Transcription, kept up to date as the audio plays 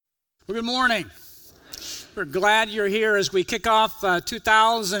Well, good morning. We're glad you're here as we kick off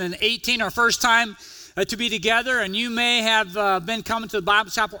 2018, our first time to be together. And you may have been coming to the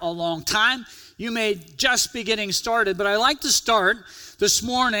Bible Chapel a long time. You may just be getting started. But I'd like to start this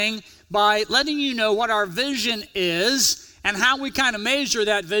morning by letting you know what our vision is and how we kind of measure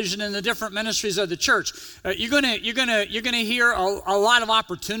that vision in the different ministries of the church. You're gonna hear a lot of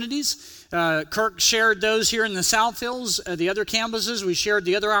opportunities. Kirk shared those here in the South Hills, the other campuses. We shared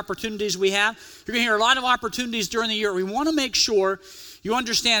the other opportunities we have. You're going to hear a lot of opportunities during the year. We want to make sure you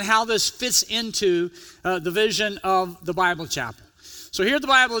understand how this fits into the vision of the Bible Chapel. So here at the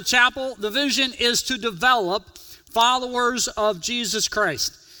Bible Chapel, the vision is to develop followers of Jesus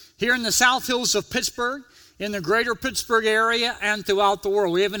Christ. Here in the South Hills of Pittsburgh, in the greater Pittsburgh area, and throughout the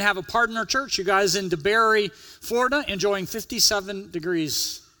world. We even have a partner church, you guys in DeBerry, Florida, enjoying 57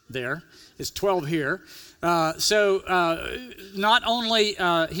 degrees there. It's 12 here. Not only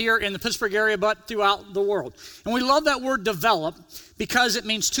here in the Pittsburgh area, but throughout the world. And we love that word develop because it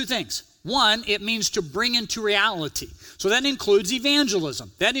means two things. One, it means to bring into reality. So that includes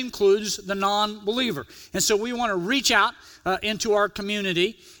evangelism. That includes the non-believer. And so we want to reach out into our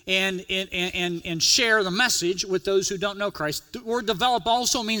community and share the message with those who don't know Christ. The word develop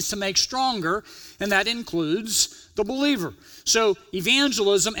also means to make stronger, and that includes the believer. So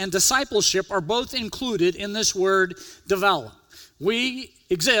evangelism and discipleship are both included in this word develop. We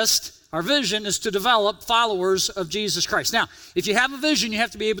exist. Our vision is to develop followers of Jesus Christ. Now, if you have a vision, you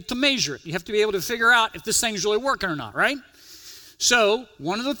have to be able to measure it. You have to be able to figure out if this thing's really working or not, right? So,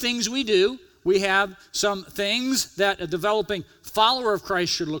 one of the things we do, we have some things that a developing follower of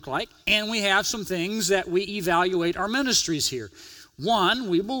Christ should look like, and we have some things that we evaluate our ministries here. One,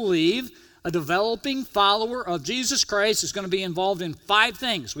 we believe a developing follower of Jesus Christ is going to be involved in 5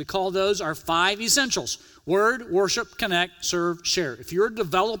 things. We call those our 5 essentials. Word, worship, connect, serve, share. If you're a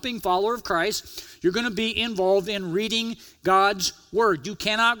developing follower of Christ, you're going to be involved in reading God's Word. You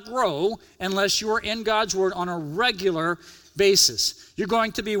cannot grow unless you are in God's Word on a regular basis. You're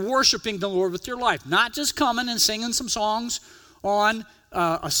going to be worshiping the Lord with your life, not just coming and singing some songs on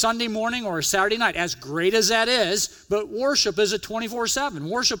a Sunday morning or a Saturday night, as great as that is, but worship is a 24/7.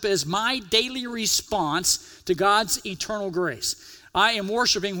 Worship is my daily response to God's eternal grace. I am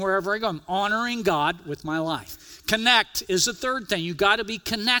worshiping wherever I go. I'm honoring God with my life. Connect is the third thing. You got to be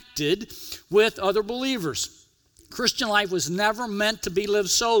connected with other believers. Christian life was never meant to be lived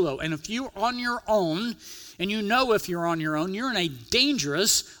solo. And if you're on your own, and you know if you're on your own, you're in a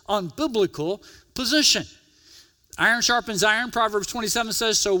dangerous, unbiblical position. Iron sharpens iron. Proverbs 27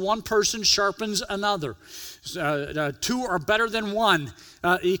 says, so one person sharpens another. 2 are better than 1,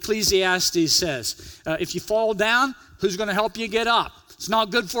 Ecclesiastes says. If you fall down, who's going to help you get up? It's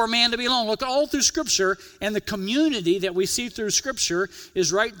not good for a man to be alone. Look all through Scripture, and the community that we see through Scripture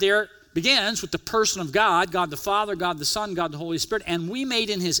is right there. Begins with the person of God, God the Father, God the Son, God the Holy Spirit, and we made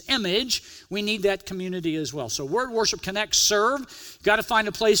in His image. We need that community as well. So word, worship, connect, serve. You've got to find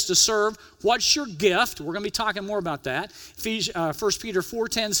a place to serve. What's your gift? We're going to be talking more about that. 1 Peter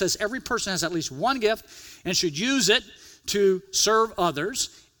 4:10 says every person has at least one gift and should use it to serve others,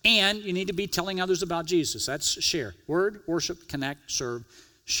 and you need to be telling others about Jesus. That's share. Word, worship, connect, serve,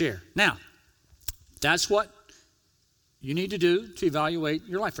 share. Now, that's what you need to do to evaluate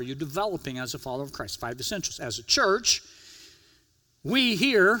your life. Are you developing as a follower of Christ? 5 essentials. As a church, we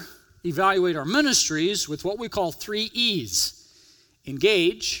here evaluate our ministries with what we call 3 E's.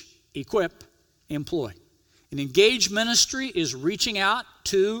 Engage, equip, employ. An engaged ministry is reaching out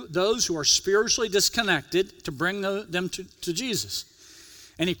to those who are spiritually disconnected to bring them to Jesus.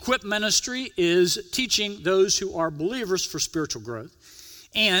 An equip ministry is teaching those who are believers for spiritual growth.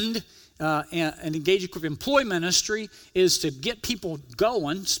 And an engage, equip, employ ministry is to get people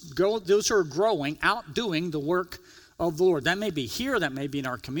going, those who are growing, out doing the work of the Lord. That may be here, that may be in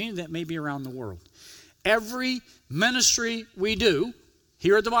our community, that may be around the world. Every ministry we do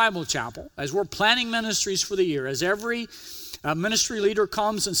here at the Bible Chapel, as we're planning ministries for the year, as every ministry leader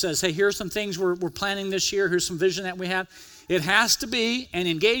comes and says, hey, here's some things we're planning this year, here's some vision that we have, it has to be an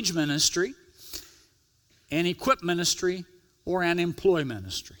engage ministry, an equip ministry, or an employ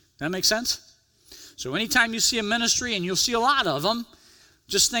ministry. That make sense? So anytime you see a ministry, and you'll see a lot of them,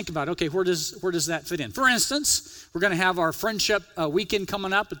 just think about, okay, where does that fit in? For instance, we're going to have our friendship weekend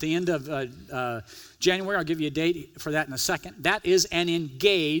coming up at the end of January. I'll give you a date for that in a second. That is an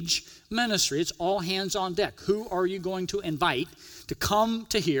engage ministry. It's all hands on deck. Who are you going to invite to come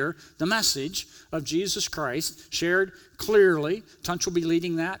to hear the message of Jesus Christ shared clearly? Tunch will be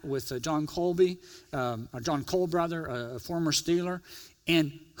leading that with John Cole, brother, a former Steeler.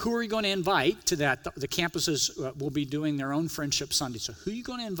 And who are you going to invite to that? The campuses will be doing their own Friendship Sunday. So who are you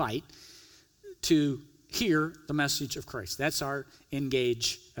going to invite to hear the message of Christ? That's our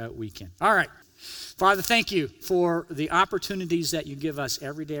Engage weekend. All right. Father, thank you for the opportunities that you give us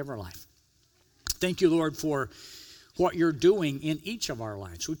every day of our life. Thank you, Lord, for what you're doing in each of our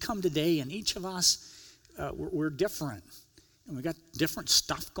lives. We come today, and each of us, we're different. And we got different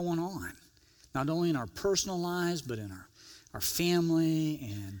stuff going on, not only in our personal lives, but in our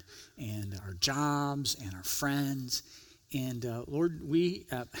family and our jobs and our friends. And Lord, we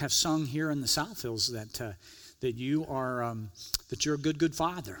have sung here in the South Hills that you are that you're a good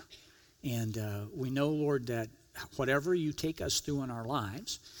Father. And we know, Lord, that whatever you take us through in our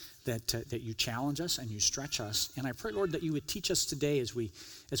lives, that you challenge us and you stretch us. And I pray, Lord, that you would teach us today as we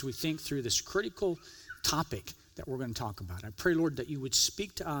think through this critical topic that we're going to talk about. I pray, Lord, that you would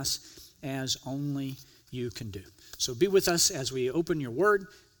speak to us as only you can do. So be with us as we open your word.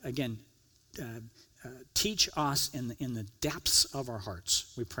 Again, teach us in the depths of our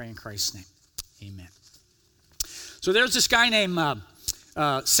hearts. We pray in Christ's name. Amen. So there's this guy named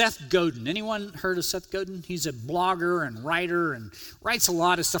Seth Godin. Anyone heard of Seth Godin? He's a blogger and writer and writes a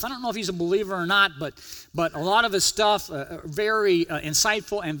lot of stuff. I don't know if he's a believer or not, but a lot of his stuff very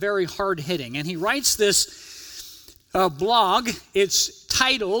insightful and very hard-hitting. And he writes this blog. It's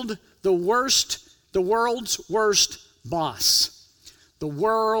titled The World's Worst Boss. The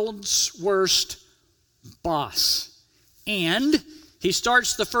World's Worst Boss. And he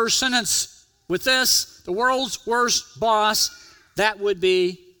starts the first sentence with this: the world's worst boss, that would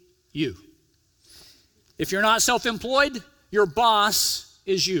be you. If you're not self-employed, your boss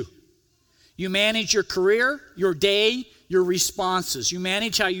is you. You manage your career, your day, your responses. You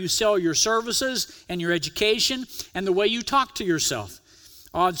manage how you sell your services and your education and the way you talk to yourself.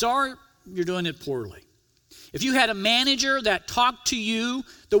 Odds are you're doing it poorly. If you had a manager that talked to you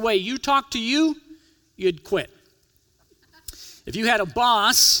the way you talk to you, you'd quit. If you had a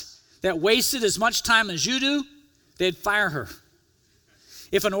boss that wasted as much time as you do, they'd fire her.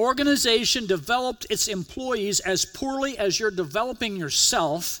 If an organization developed its employees as poorly as you're developing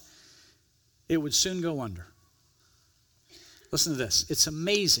yourself, it would soon go under. Listen to this. It's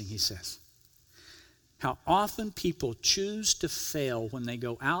amazing, he says, how often people choose to fail when they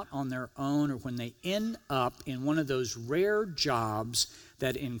go out on their own or when they end up in one of those rare jobs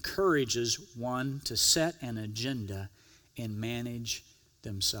that encourages one to set an agenda and manage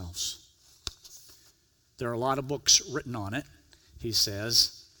themselves. There are a lot of books written on it, he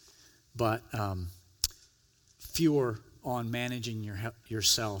says, but fewer on managing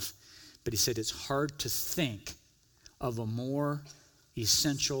yourself. But he said it's hard to think of a more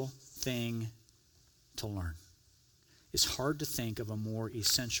essential thing to learn. It's hard to think of a more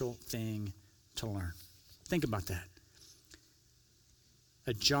essential thing to learn. Think about that.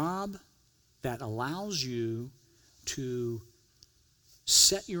 A job that allows you to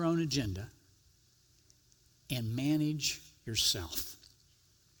set your own agenda and manage yourself.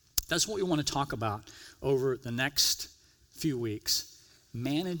 That's what we want to talk about over the next few weeks.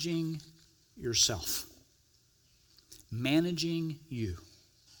 Managing yourself. Managing you.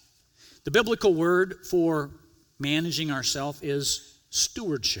 The biblical word for managing ourselves is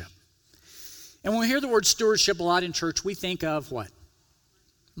stewardship. And when we hear the word stewardship a lot in church, we think of what?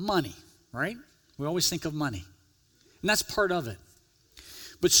 Money, right? We always think of money. And that's part of it.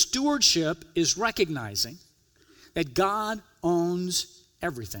 But stewardship is recognizing that God owns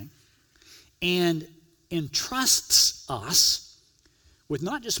everything and entrusts us with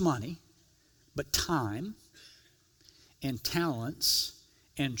not just money, but time and talents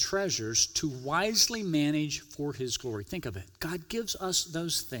and treasures to wisely manage for his glory. Think of it. God gives us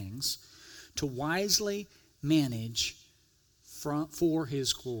those things to wisely manage for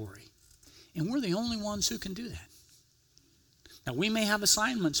his glory. And we're the only ones who can do that. Now, we may have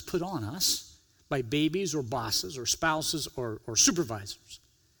assignments put on us by babies or bosses or spouses or supervisors,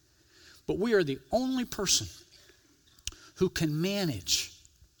 but we are the only person who can manage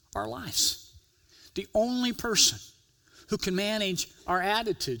our lives. The only person who can manage our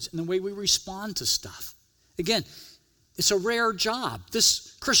attitudes and the way we respond to stuff. Again, it's a rare job.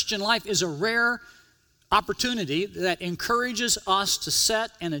 This Christian life is a rare opportunity that encourages us to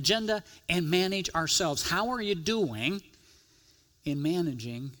set an agenda and manage ourselves. How are you doing in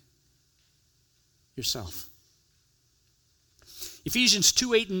managing yourself? Ephesians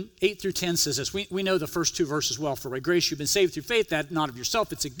 2:8-10 says this. We know the first two verses well. For by grace you've been saved through faith, that not of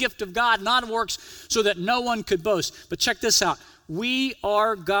yourself. It's a gift of God, not of works, so that no one could boast. But check this out. We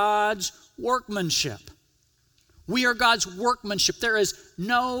are God's workmanship. We are God's workmanship. There is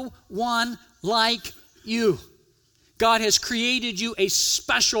no one like you. God has created you a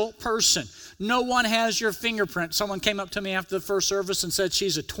special person. No one has your fingerprint. Someone came up to me after the first service and said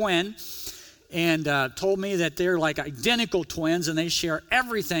she's a twin and told me that they're like identical twins and they share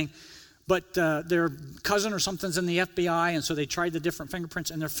everything. But their cousin or something's in the FBI, and so they tried the different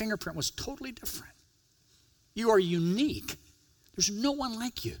fingerprints, and their fingerprint was totally different. You are unique. There's no one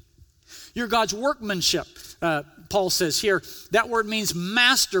like you. You're God's workmanship, Paul says here. That word means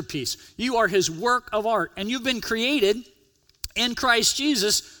masterpiece. You are his work of art, and you've been created in Christ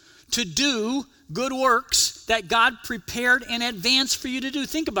Jesus to do good works that God prepared in advance for you to do.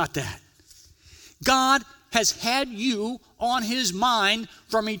 Think about that. God has had you on his mind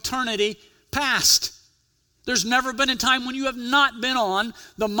from eternity past. There's never been a time when you have not been on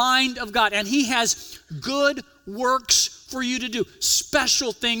the mind of God. And he has good works for you to do,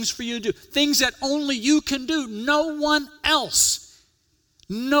 special things for you to do, things that only you can do. No one else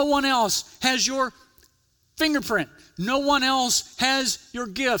has your fingerprint. No one else has your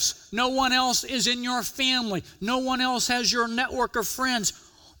gifts. No one else is in your family. No one else has your network of friends.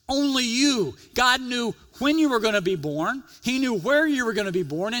 Only you. God knew when you were going to be born. He knew where you were going to be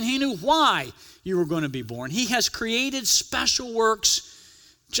born, and he knew why you were going to be born. He has created special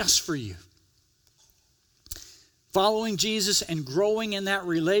works just for you. Following Jesus and growing in that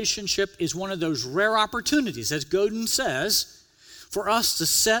relationship is one of those rare opportunities, as Godin says, for us to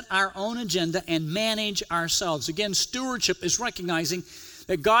set our own agenda and manage ourselves. Again, stewardship is recognizing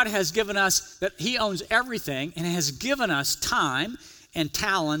that God has given us, that he owns everything and has given us time and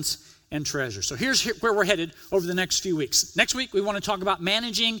talents and treasure. So here's where we're headed over the next few weeks. Next week, we want to talk about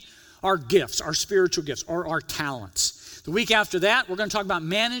managing our gifts, our spiritual gifts, or our talents. The week after that, we're going to talk about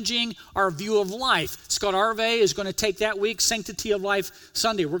managing our view of life. Scott Arvey is going to take that week, Sanctity of Life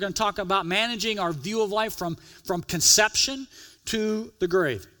Sunday. We're going to talk about managing our view of life from conception to the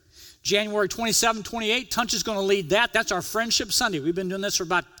grave. January 27, 28, Tunch is going to lead that. That's our Friendship Sunday. We've been doing this for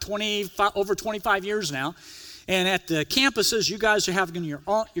about over 25 years now. And at the campuses, you guys are having you're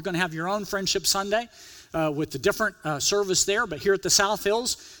going to have your own Friendship Sunday with the different service there. But here at the South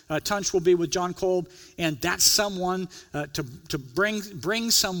Hills, Tunch will be with John Kolb, and that's someone to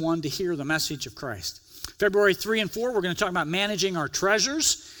bring someone to hear the message of Christ. February 3 and 4, we're going to talk about managing our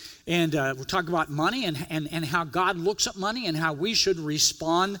treasures. And we'll talk about money and how God looks at money and how we should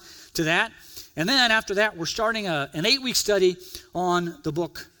respond to that. And then after that, we're starting an 8-week study on the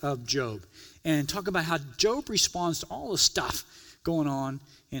book of Job and talk about how Job responds to all the stuff going on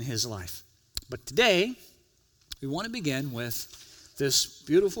in his life. But today, we want to begin with this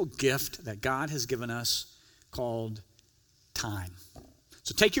beautiful gift that God has given us called time.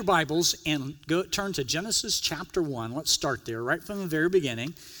 So take your Bibles and turn to Genesis chapter 1. Let's start there right from the very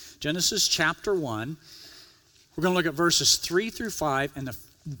beginning. Genesis chapter 1. We're going to look at verses 3 through 5. And the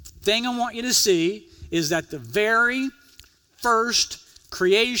thing I want you to see is that the very first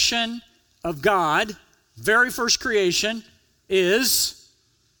creation of God, very first creation, is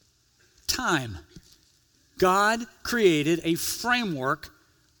time. God created a framework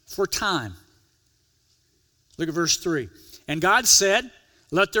for time. Look at verse 3. And God said,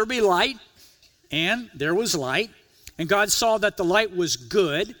 "Let there be light," and there was light. And God saw that the light was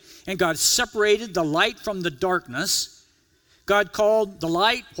good, and God separated the light from the darkness. God called the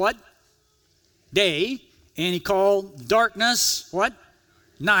light, what? Day. And he called darkness, what?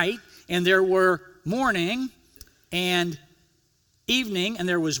 Night. And there were morning and evening, and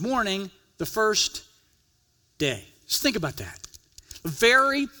there was morning the first day. Just think about that. The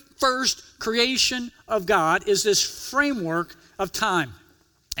very first creation of God is this framework of time.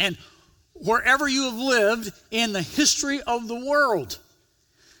 And wherever you have lived in the history of the world,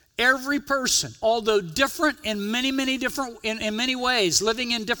 every person, although different in many ways,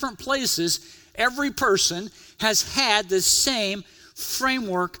 living in different places, every person has had the same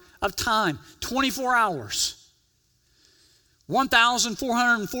framework of time. 24 hours,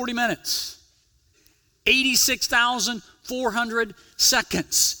 1,440 minutes, 86,400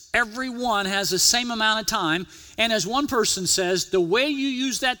 seconds. Everyone has the same amount of time. And as one person says, the way you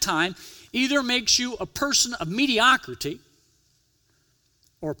use that time either makes you a person of mediocrity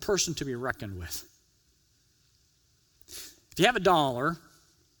or a person to be reckoned with. If you have $1,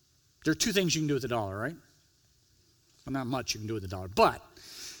 there are two things you can do with $1, right? Well, not much you can do with $1, but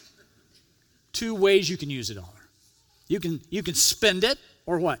two ways you can use $1. You can spend it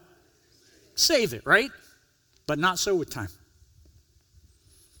or what? Save it, right? But not so with time.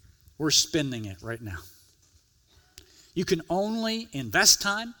 We're spending it right now. You can only invest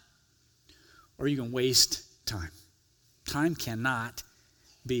time or you can waste time. Time cannot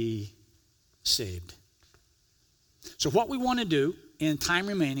be saved. So what we want to do in time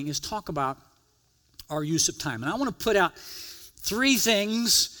remaining is talk about our use of time. And I want to put out three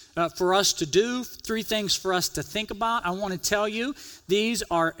things for us to do, three things for us to think about. I want to tell you these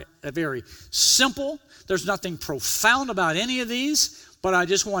are very simple. There's nothing profound about any of these, but I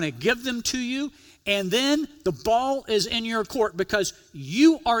just want to give them to you. And then the ball is in your court because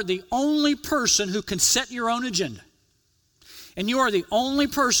you are the only person who can set your own agenda. And you are the only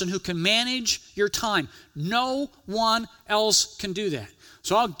person who can manage your time. No one else can do that.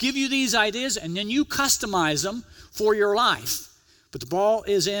 So I'll give you these ideas and then you customize them for your life. But the ball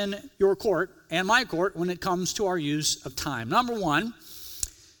is in your court and my court when it comes to our use of time. Number one,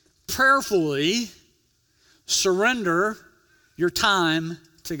 prayerfully surrender your time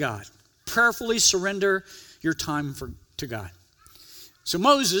to God. Prayerfully surrender your time to God. So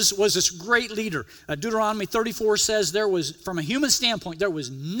Moses was this great leader. Deuteronomy 34 says from a human standpoint, there was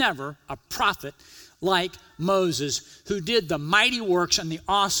never a prophet like Moses who did the mighty works and the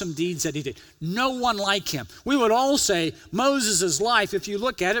awesome deeds that he did. No one like him. We would all say Moses' life, if you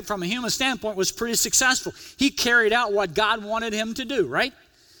look at it from a human standpoint, was pretty successful. He carried out what God wanted him to do, right?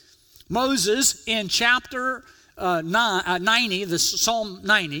 Moses, in chapter 90, the Psalm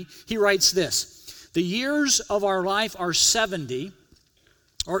 90, he writes this: the years of our life are 70,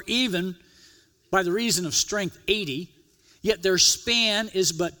 or even, by the reason of strength, 80, yet their span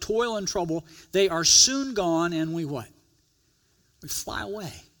is but toil and trouble. They are soon gone, and we what? We fly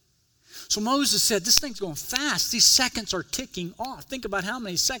away. So Moses said, this thing's going fast. These seconds are ticking off. Think about how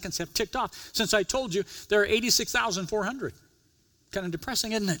many seconds have ticked off since I told you there are 86,400. Kind of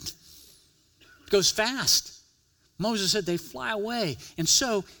depressing, isn't it? It goes fast. Moses said they fly away. And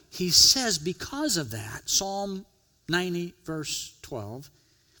so he says because of that, Psalm 90, verse 12,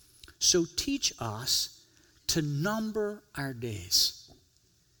 so teach us to number our days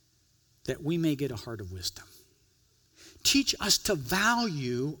that we may get a heart of wisdom. Teach us to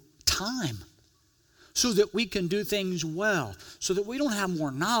value time so that we can do things well, so that we don't have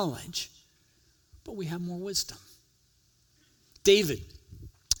more knowledge, but we have more wisdom. David,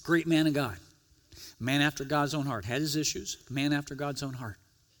 great man of God, man after God's own heart, had his issues, man after God's own heart.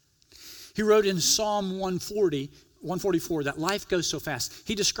 He wrote in Psalm 144 that life goes so fast.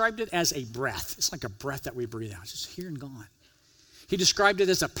 He described it as a breath. It's like a breath that we breathe out. It's just here and gone. He described it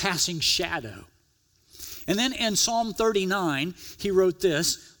as a passing shadow. And then in Psalm 39, he wrote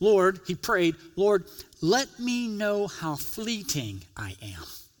this, he prayed, Lord, let me know how fleeting I am.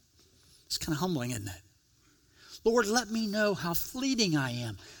 It's kind of humbling, isn't it? Lord, let me know how fleeting I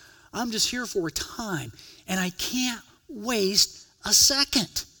am. I'm just here for a time, and I can't waste a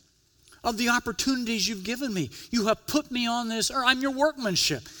second of the opportunities you've given me. You have put me on this earth. I'm your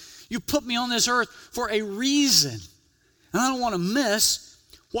workmanship. You put me on this earth for a reason, and I don't want to miss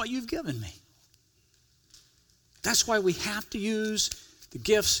what you've given me. That's why we have to use the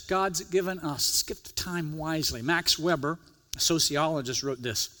gifts God's given us. Let's gift of time wisely. Max Weber, a sociologist, wrote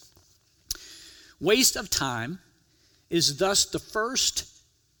this: waste of time is thus the first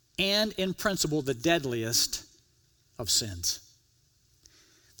and in principle the deadliest of sins.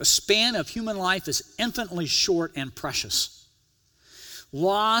 The span of human life is infinitely short and precious.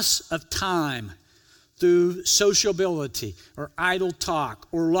 Loss of time through sociability or idle talk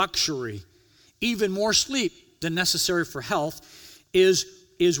or luxury, even more sleep than necessary for health,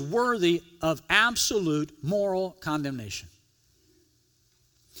 is worthy of absolute moral condemnation.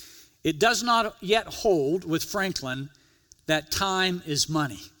 It does not yet hold with Franklin that time is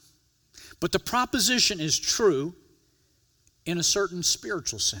money. But the proposition is true in a certain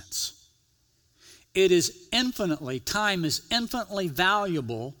spiritual sense. Time is infinitely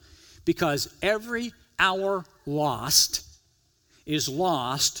valuable because every hour lost is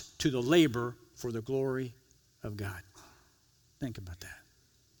lost to the labor for the glory of God. Think about that.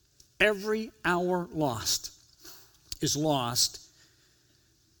 Every hour lost is lost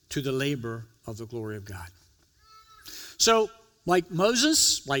to the labor of the glory of God. So, like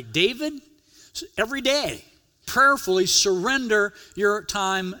Moses, like David, every day, prayerfully surrender your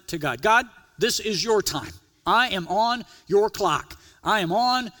time to God. God, this is your time. I am on your clock. I am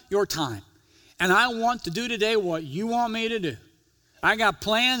on your time. And I want to do today what you want me to do. I got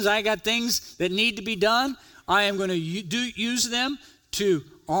plans. I got things that need to be done. I am going to use them to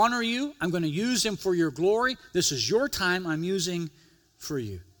honor you. I'm going to use them for your glory. This is your time I'm using for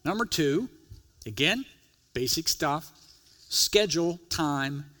you. Number 2, again, basic stuff. Schedule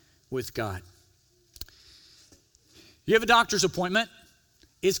time with God. You have a doctor's appointment,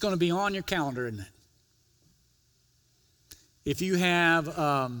 it's going to be on your calendar, isn't it? If you have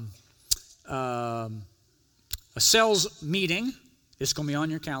a sales meeting, it's going to be on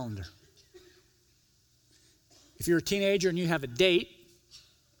your calendar. If you're a teenager and you have a date,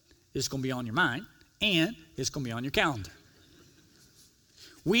 it's going to be on your mind. and it's going to be on your calendar.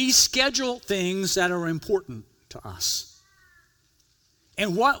 We schedule things that are important to us.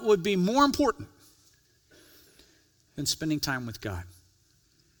 And what would be more important than spending time with God?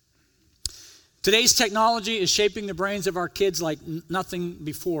 Today's technology is shaping the brains of our kids like nothing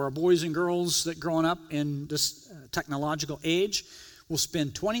before. Our boys and girls that growing up in this technological age will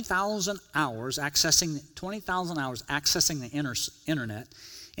spend 20,000 hours accessing the internet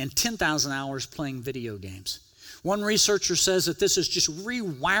and 10,000 hours playing video games. One researcher says that this is just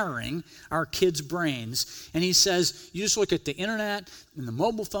rewiring our kids' brains. And he says, you just look at the internet and the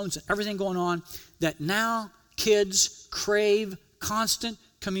mobile phones and everything going on, that now kids crave constant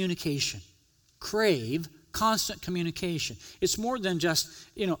communication. Crave constant communication. It's more than just,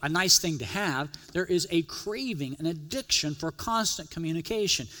 a nice thing to have. There is a craving, an addiction for constant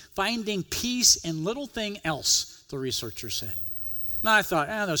communication. Finding peace in little thing else, the researcher said. Now I thought,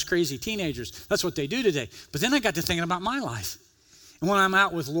 those crazy teenagers, that's what they do today. But then I got to thinking about my life. And when I'm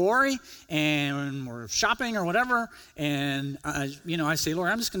out with Lori and we're shopping or whatever, and I say,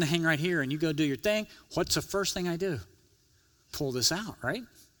 Lori, I'm just going to hang right here and you go do your thing. What's the first thing I do? Pull this out, right?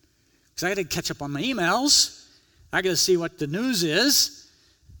 Because I got to catch up on my emails. I got to see what the news is.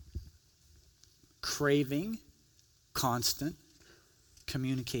 Craving constant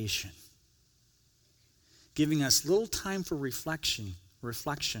communication. Giving us little time for reflection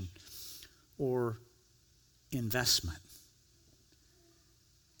or investment.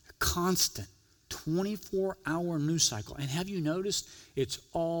 A constant 24-hour news cycle. And have you noticed it's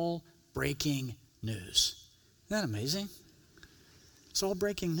all breaking news? Isn't that amazing? It's all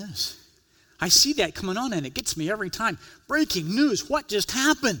breaking news. I see that coming on and it gets me every time. Breaking news. What just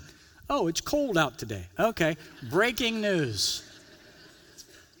happened? Oh, it's cold out today. Okay. Breaking news.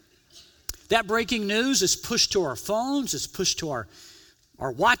 That breaking news is pushed to our phones. It's pushed to our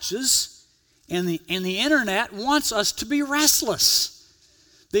watches. And the internet wants us to be restless.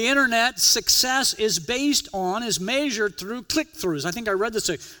 The internet's success is measured through click-throughs. I think I read this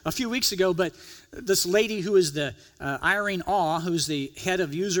a few weeks ago, but this lady who is Irene Awe, who's the head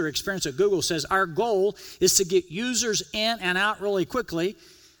of user experience at Google, says, our goal is to get users in and out really quickly.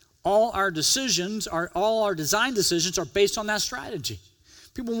 All our design decisions are based on that strategy.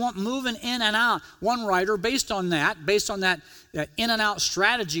 People want moving in and out. One writer, based on that in and out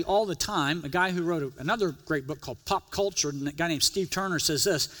strategy all the time, a guy who wrote another great book called Pop Culture, and a guy named Steve Turner says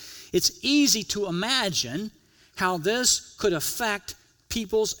this, it's easy to imagine how this could affect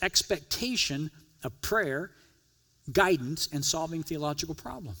people's expectation of prayer, guidance, and solving theological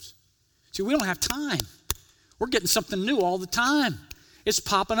problems. See, we don't have time. We're getting something new all the time. It's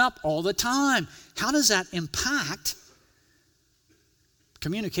popping up all the time. How does that impact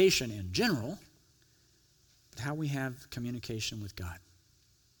communication in general, but how we have communication with God?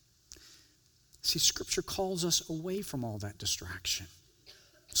 See, Scripture calls us away from all that distraction.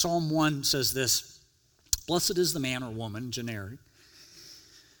 Psalm 1 says this, blessed is the man or woman, generic,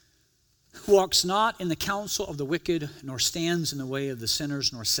 who walks not in the counsel of the wicked, nor stands in the way of the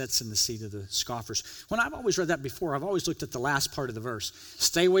sinners, nor sits in the seat of the scoffers. When I've always read that before, I've always looked at the last part of the verse.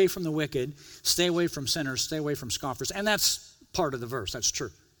 Stay away from the wicked, stay away from sinners, stay away from scoffers. And that's part of the verse, that's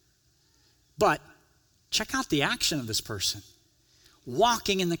true. But check out the action of this person.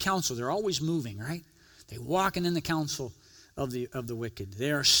 Walking in the counsel, they're always moving, right? They're walking in the counsel of the wicked.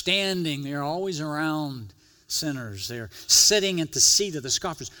 They are standing, they're always around sinners. They're sitting at the seat of the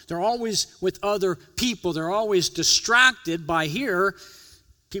scoffers. They're always with other people. They're always distracted by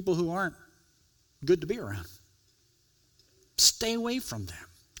people who aren't good to be around. Stay away from them.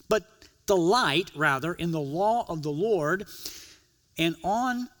 But delight, rather, in the law of the Lord, and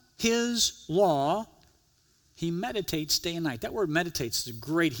on his law he meditates day and night. That word meditates is a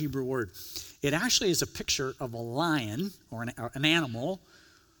great Hebrew word. It actually is a picture of a lion or an animal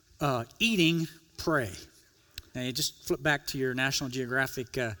eating prey. Now you just flip back to your National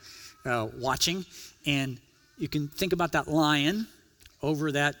Geographic watching, and you can think about that lion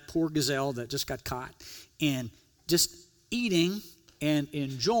over that poor gazelle that just got caught, and just eating and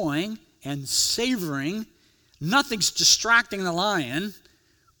enjoying and savoring. Nothing's distracting the lion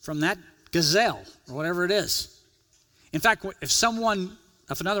from that gazelle or whatever it is. In fact,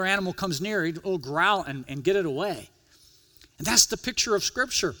 if another animal comes near, it'll growl and get it away. And that's the picture of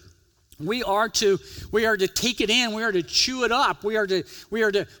Scripture. We are to take it in. We are to chew it up. We are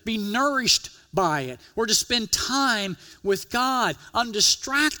to be nourished by it. We're to spend time with God,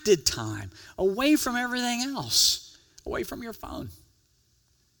 undistracted time, away from everything else, away from your phone.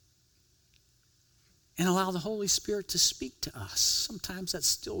 And allow the Holy Spirit to speak to us. Sometimes that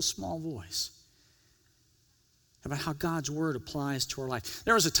still small voice. about how God's word applies to our life.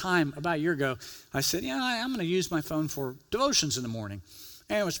 There was a time about a year ago, I said, I'm going to use my phone for devotions in the morning.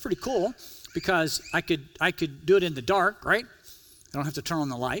 And it was pretty cool because I could do it in the dark, right? I don't have to turn on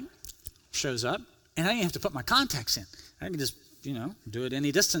the light. Shows up. And I didn't have to put my contacts in. I could just, do it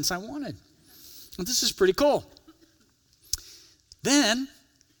any distance I wanted. And this is pretty cool. Then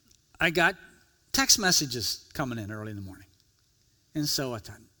I got text messages coming in early in the morning. And so I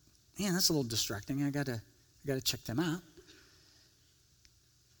thought, man, that's a little distracting. I gotta check them out.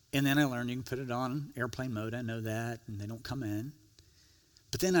 And then I learned you can put it on airplane mode. I know that, and they don't come in.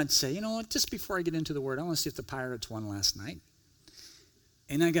 But then I'd say, just before I get into the word, I want to see if the Pirates won last night.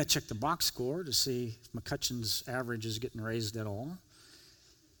 And I got to check the box score to see if McCutcheon's average is getting raised at all.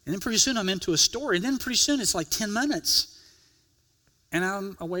 And then pretty soon I'm into a story. And then pretty soon it's like 10 minutes. And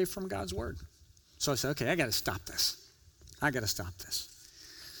I'm away from God's word. So I said, okay, I got to stop this.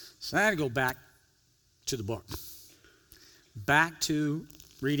 So I had to go back to the book. Back to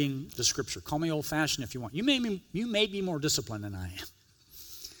reading the scripture. Call me old-fashioned if you want. You may be more disciplined than I am.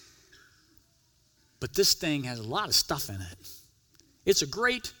 But this thing has a lot of stuff in it. It's a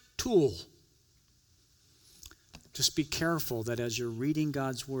great tool. Just be careful that as you're reading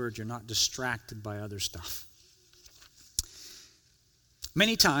God's word, you're not distracted by other stuff.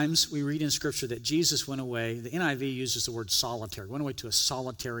 Many times we read in Scripture that Jesus went away. The NIV uses the word solitary. Went away to a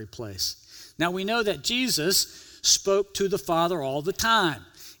solitary place. Now we know that Jesus spoke to the Father all the time.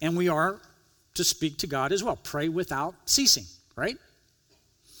 And we are to speak to God as well. Pray without ceasing, right?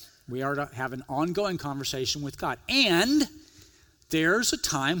 We are to have an ongoing conversation with God. And there's a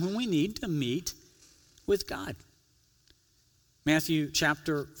time when we need to meet with God. Matthew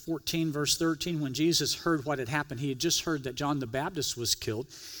chapter 14, verse 13, when Jesus heard what had happened, he had just heard that John the Baptist was killed.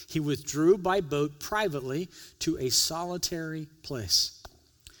 He withdrew by boat privately to a solitary place.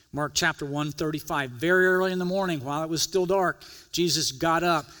 Mark chapter 1:35, very early in the morning, while it was still dark, Jesus got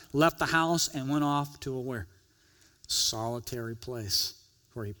up, left the house, and went off to a where? Solitary place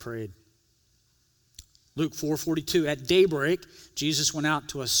where he prayed. Luke 4:42, at daybreak, Jesus went out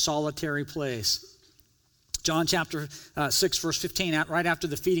to a solitary place. John chapter 6, verse 15, right after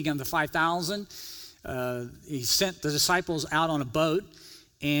the feeding of the 5,000, he sent the disciples out on a boat,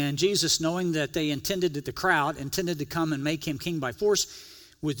 and Jesus, knowing that the crowd intended to come and make him king by force,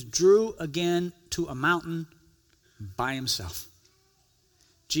 withdrew again to a mountain by himself.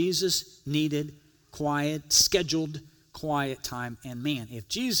 Jesus needed scheduled quiet time, and man, if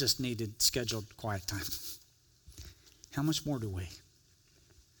Jesus needed scheduled quiet time, how much more do we?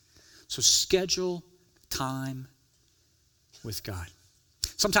 So schedule time with God.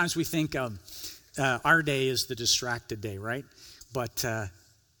 Sometimes we think our day is the distracted day, right? But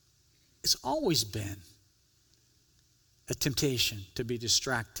it's always been a temptation to be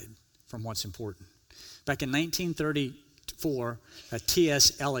distracted from what's important. Back in 1934,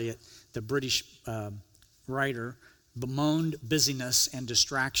 T.S. Eliot, the British writer, bemoaned busyness and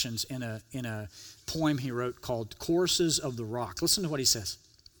distractions in a poem he wrote called Choruses of the Rock. Listen to what he says.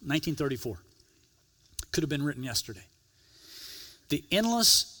 1934. Could have been written yesterday. The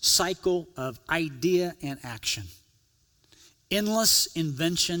endless cycle of idea and action, endless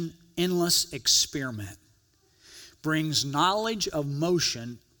invention, endless experiment, brings knowledge of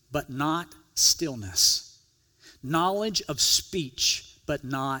motion but not stillness, knowledge of speech but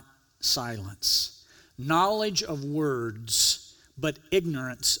not silence, knowledge of words but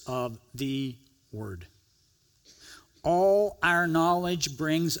ignorance of the word. All our knowledge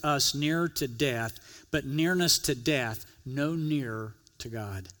brings us near to death, but nearness to death no nearer to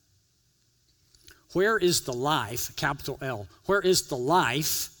God. Where is the life, capital L, where is the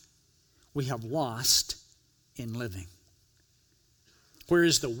life we have lost in living? Where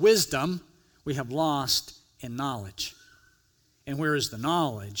is the wisdom we have lost in knowledge? And where is the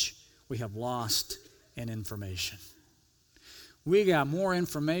knowledge we have lost in information? We got more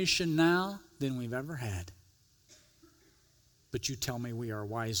information now than we've ever had. But you tell me we are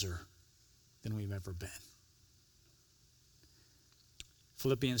wiser than we've ever been.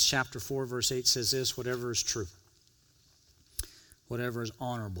 Philippians chapter 4, verse 8 says this, whatever is true, whatever is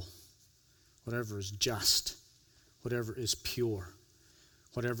honorable, whatever is just, whatever is pure,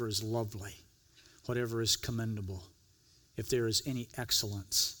 whatever is lovely, whatever is commendable, if there is any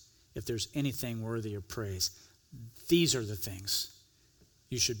excellence, if there's anything worthy of praise, these are the things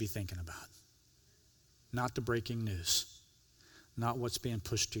you should be thinking about. Not the breaking news, not what's being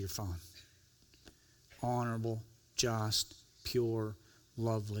pushed to your phone. Honorable, just, pure,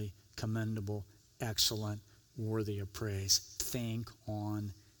 lovely, commendable, excellent, worthy of praise. Think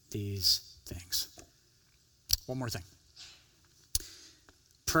on these things. One more thing.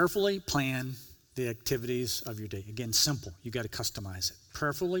 Prayerfully plan the activities of your day. Again, simple. You got to customize it.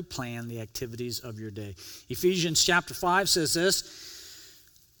 Prayerfully plan the activities of your day. Ephesians chapter 5 says this,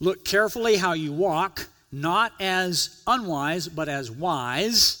 look carefully how you walk, not as unwise, but as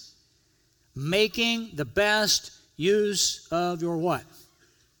wise, making the best use of your what?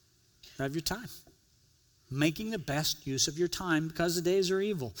 Of your time. Making the best use of your time because the days are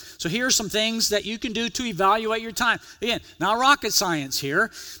evil. So here are some things that you can do to evaluate your time. Again, not rocket science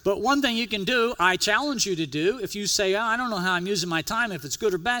here, but one thing you can do, I challenge you to do, if you say, I don't know how I'm using my time, if it's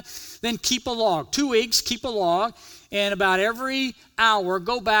good or bad, then keep a log. 2 weeks, keep a log, and about every hour,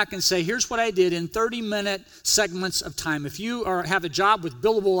 go back and say, here's what I did in 30-minute segments of time. If you have a job with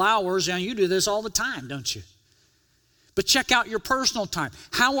billable hours, you do this all the time, don't you? But check out your personal time.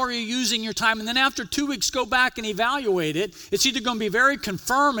 How are you using your time? And then after 2 weeks, go back and evaluate it. It's either going to be very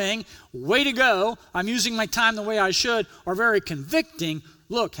confirming, way to go, I'm using my time the way I should, or very convicting,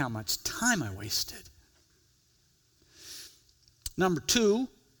 look how much time I wasted. Number 2,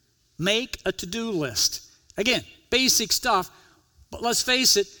 make a to-do list. Again, basic stuff, but let's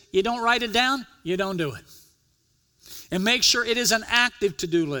face it, you don't write it down, you don't do it. And make sure it is an active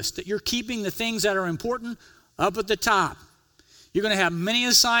to-do list, that you're keeping the things that are important up at the top. You're going to have many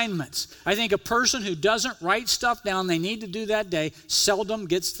assignments. I think a person who doesn't write stuff down they need to do that day seldom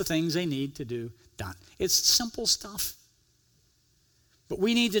gets the things they need to do done. It's simple stuff. But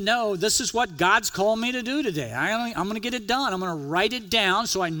we need to know this is what God's called me to do today. I'm going to get it done. I'm going to write it down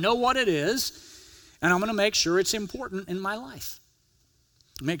so I know what it is, and I'm going to make sure it's important in my life.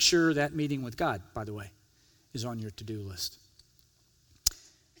 Make sure that meeting with God, by the way, is on your to-do list.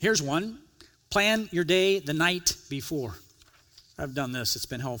 Here's one. Plan your day the night before. I've done this. It's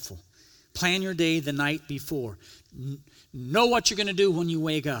been helpful. Plan your day the night before. Know what you're going to do when you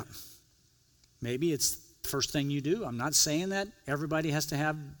wake up. Maybe it's the first thing you do. I'm not saying that everybody has to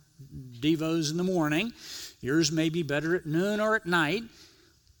have devos in the morning. Yours may be better at noon or at night.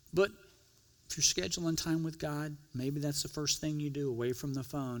 But if you're scheduling time with God, maybe that's the first thing you do away from the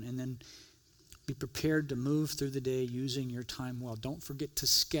phone. And then be prepared to move through the day using your time well. Don't forget to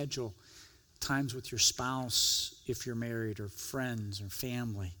schedule times with your spouse if you're married, or friends or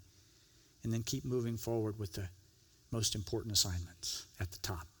family, and then keep moving forward with the most important assignments at the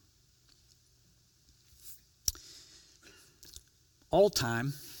top. All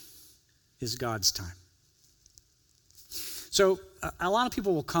time is God's time. So a lot of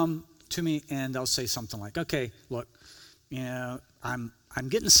people will come to me and they'll say something like, okay, look, I'm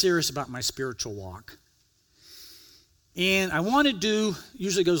getting serious about my spiritual walk. And I want to do,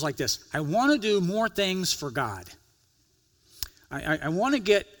 usually goes like this, I want to do more things for God. I want to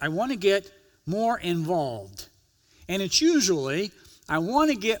get more involved. And it's usually, I want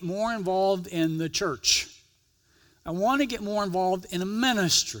to get more involved in the church. I want to get more involved in a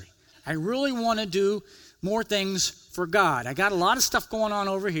ministry. I really want to do more things for God. I got a lot of stuff going on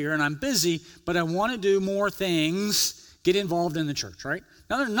over here and I'm busy, but I want to do more things, get involved in the church, right?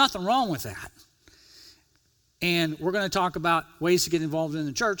 Now, there's nothing wrong with that. And we're going to talk about ways to get involved in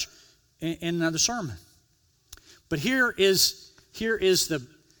the church in another sermon. But here is the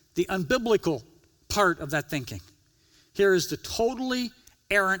unbiblical part of that thinking. Here is the totally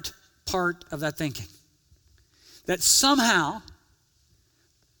errant part of that thinking. That somehow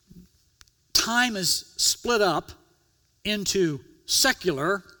time is split up into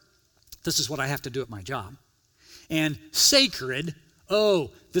secular, this is what I have to do at my job, and sacred,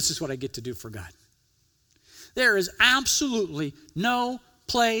 this is what I get to do for God. There is absolutely no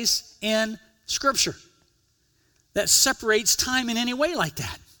place in Scripture that separates time in any way like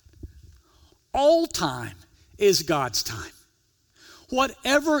that. All time is God's time.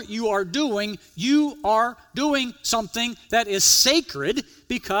 Whatever you are doing something that is sacred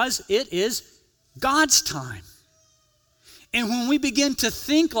because it is God's time. And when we begin to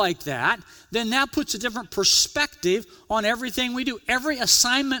think like that, then that puts a different perspective on everything we do. Every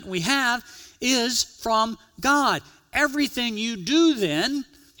assignment we have is from God. Everything you do then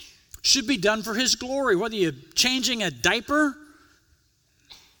should be done for His glory, whether you're changing a diaper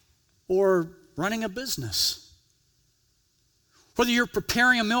or running a business. Whether you're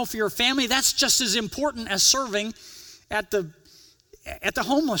preparing a meal for your family, that's just as important as serving at the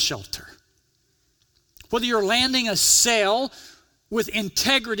homeless shelter. Whether you're landing a sale with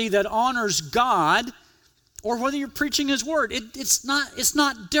integrity that honors God, or whether you're preaching His word, it's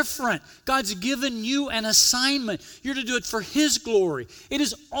not different. God's given you an assignment. You're to do it for His glory. It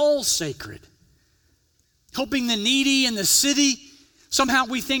is all sacred. Helping the needy in the city, somehow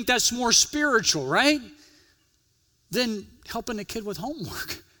we think that's more spiritual, right? Than helping a kid with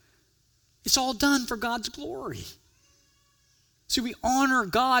homework. It's all done for God's glory. See, we honor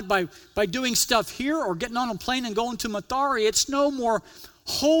God by doing stuff here or getting on a plane and going to Mathari. It's no more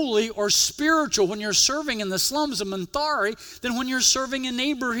holy or spiritual when you're serving in the slums of Mathari than when you're serving a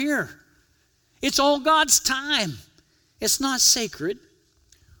neighbor here. It's all God's time. It's not sacred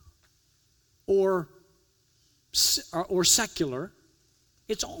or secular.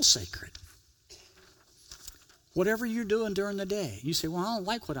 It's all sacred. Whatever you're doing during the day, you say, well, I don't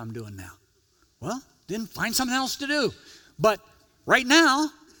like what I'm doing now. Well, then find something else to do. But right now,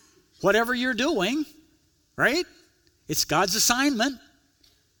 whatever you're doing, right, it's God's assignment.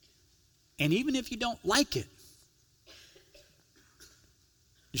 And even if you don't like it,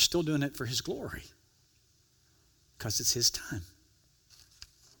 you're still doing it for His glory because it's His time.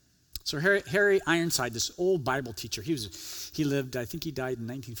 So Harry Ironside, this old Bible teacher, he lived, I think he died in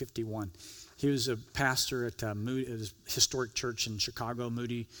 1951. He was a pastor at a historic church in Chicago,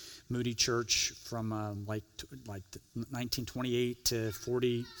 Moody Church, from like 1928 to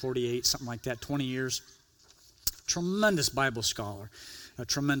 48, something like that, 20 years. Tremendous Bible scholar, a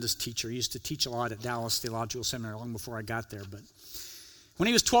tremendous teacher. He used to teach a lot at Dallas Theological Seminary long before I got there. But when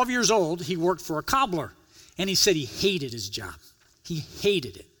he was 12 years old, he worked for a cobbler, and he said he hated his job. He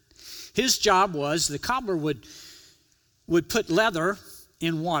hated it. His job was the cobbler would put leather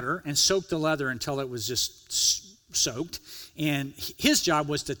in water and soak the leather until it was just soaked. And his job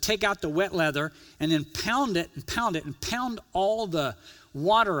was to take out the wet leather and then pound it and pound all the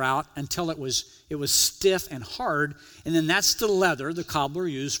water out until it was stiff and hard. And then that's the leather the cobbler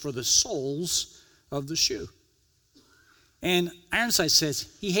used for the soles of the shoe. And Ironside says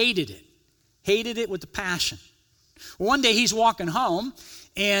he hated it with a passion. Well, one day he's walking home,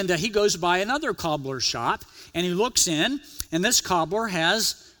 and he goes by another cobbler's shop, and he looks in, and this cobbler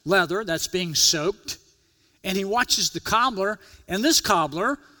has leather that's being soaked, and he watches the cobbler, and this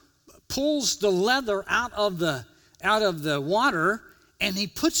cobbler pulls the leather out of the water, and he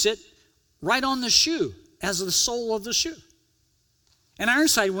puts it right on the shoe as the sole of the shoe. And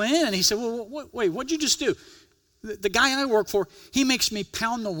Ironside went in, and he said, well, wait, what'd you just do? The guy I work for, he makes me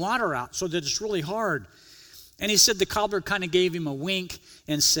pound the water out so that it's really hard. And he said the cobbler kind of gave him a wink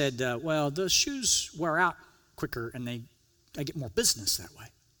and said, well, the shoes wear out quicker and I get more business that way.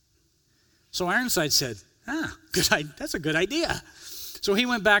 So Ironside said, that's a good idea. So he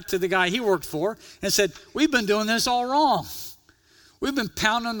went back to the guy he worked for and said, we've been doing this all wrong. We've been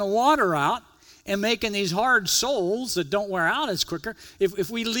pounding the water out and making these hard soles that don't wear out as quicker.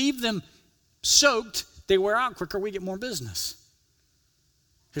 If we leave them soaked, they wear out quicker, we get more business.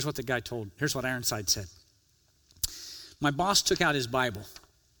 Here's what Ironside said. My boss took out his Bible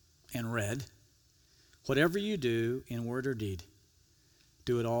and read, whatever you do in word or deed,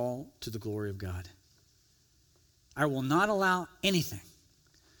 do it all to the glory of God. I will not allow anything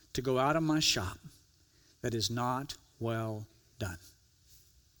to go out of my shop that is not well done.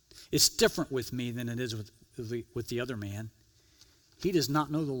 It's different with me than it is with the other man. He does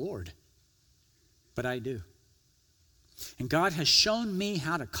not know the Lord, but I do. And God has shown me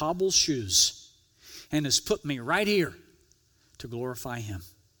how to cobble shoes and has put me right here to glorify Him.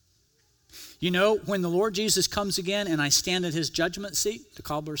 You know, when the Lord Jesus comes again and I stand at His judgment seat, the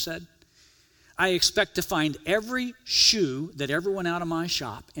cobbler said, I expect to find every shoe that ever went out of my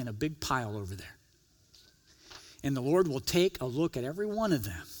shop in a big pile over there. And the Lord will take a look at every one of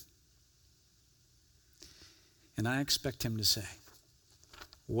them. And I expect Him to say,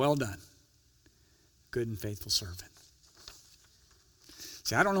 well done, good and faithful servant.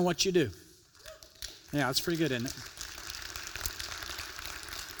 See, I don't know what you do. Yeah, that's pretty good, isn't it?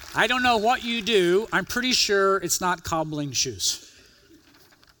 I don't know what you do. I'm pretty sure it's not cobbling shoes.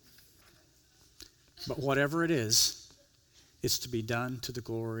 But whatever it is, it's to be done to the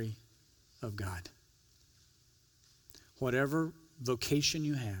glory of God. Whatever vocation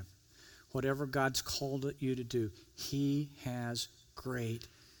you have, whatever God's called you to do, He has great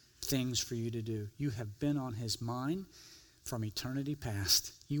things for you to do. You have been on His mind from eternity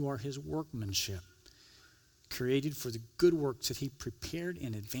past. You are His workmanship, created for the good works that He prepared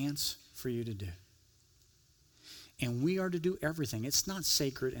in advance for you to do. And we are to do everything. It's not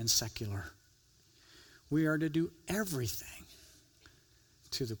sacred and secular. We are to do everything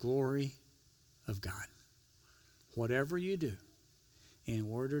to the glory of God. Whatever you do, in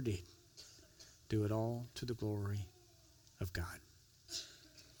word or deed, do it all to the glory of God.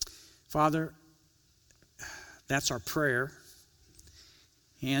 Father, that's our prayer,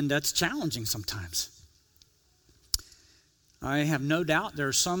 and that's challenging sometimes. I have no doubt there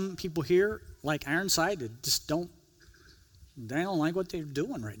are some people here, like Ironside, that just don't like what they're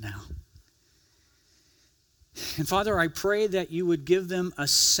doing right now. And Father, I pray that you would give them a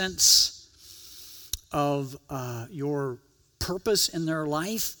sense of your purpose in their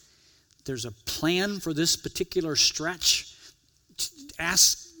life. There's a plan for this particular stretch.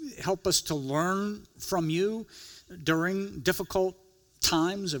 Help us to learn from you during difficult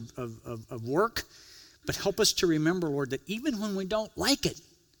times of work. But help us to remember, Lord, that even when we don't like it,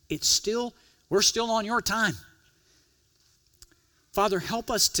 we're still on your time. Father, help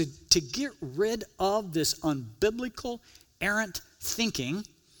us to get rid of this unbiblical, errant thinking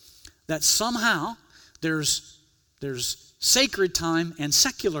that somehow there's sacred time and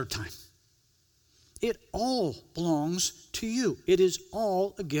secular time. It all belongs to you. It is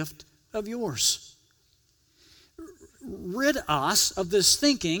all a gift of yours. Rid us of this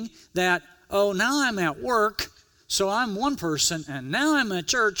thinking that, oh, now I'm at work, so I'm one person, and now I'm at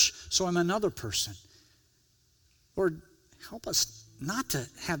church, so I'm another person. Lord, help us not to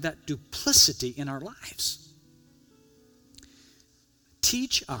have that duplicity in our lives.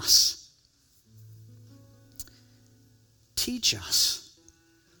 Teach us. Teach us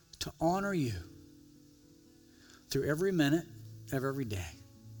to honor you through every minute of every day.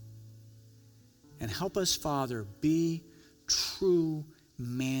 And help us, Father, be true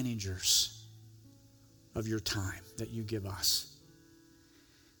managers of your time that you give us.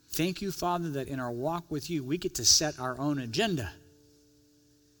 Thank you, Father, that in our walk with you, we get to set our own agenda.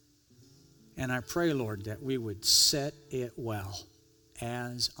 And I pray, Lord, that we would set it well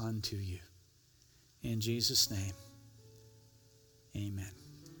as unto you. In Jesus' name, amen.